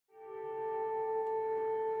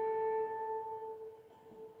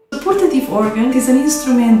portative organ is an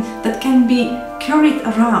instrument that can be carried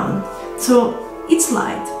around, so it's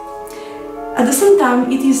light. At the same time,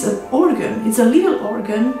 it is an organ, it's a little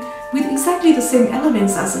organ with exactly the same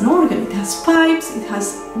elements as an organ. It has pipes, it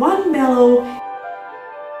has one bellow,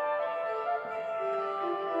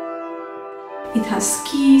 it has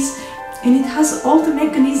keys, and it has all the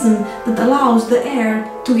mechanism that allows the air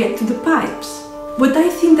to get to the pipes. What I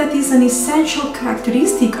think that is an essential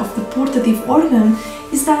characteristic of the portative organ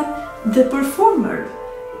is that the performer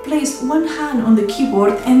places one hand on the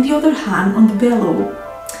keyboard and the other hand on the bellow.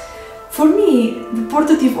 For me, the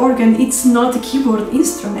portative organ, it's not a keyboard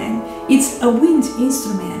instrument, it's a wind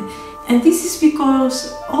instrument. And this is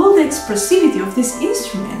because all the expressivity of this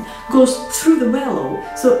instrument goes through the bellow.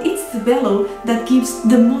 So it's the bellow that gives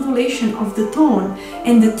the modulation of the tone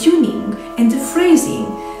and the tuning and the phrasing.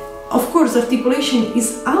 Of course, articulation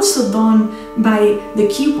is also done by the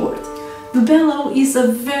keyboard. The bellow is a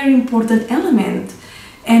very important element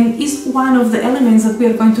and is one of the elements that we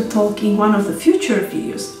are going to talk in one of the future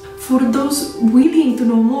videos. For those willing to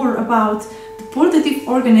know more about the portative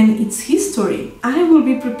organ and its history, I will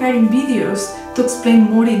be preparing videos to explain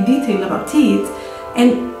more in detail about it,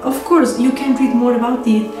 and of course you can read more about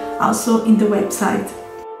it also in the website.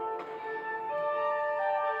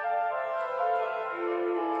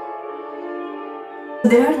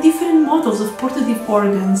 There are different models of portative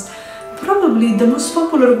organs. Probably the most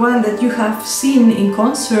popular one that you have seen in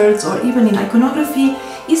concerts or even in iconography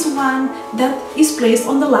is one that is placed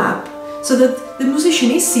on the lap, so that the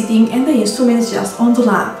musician is sitting and the instrument is just on the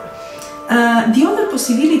lap. The other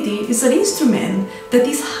possibility is an instrument that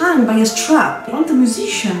is hung by a strap on the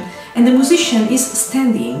musician and the musician is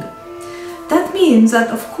standing. That means that,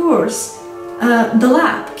 of course, the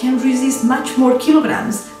lap can resist much more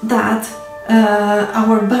kilograms than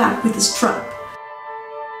our back with the strap.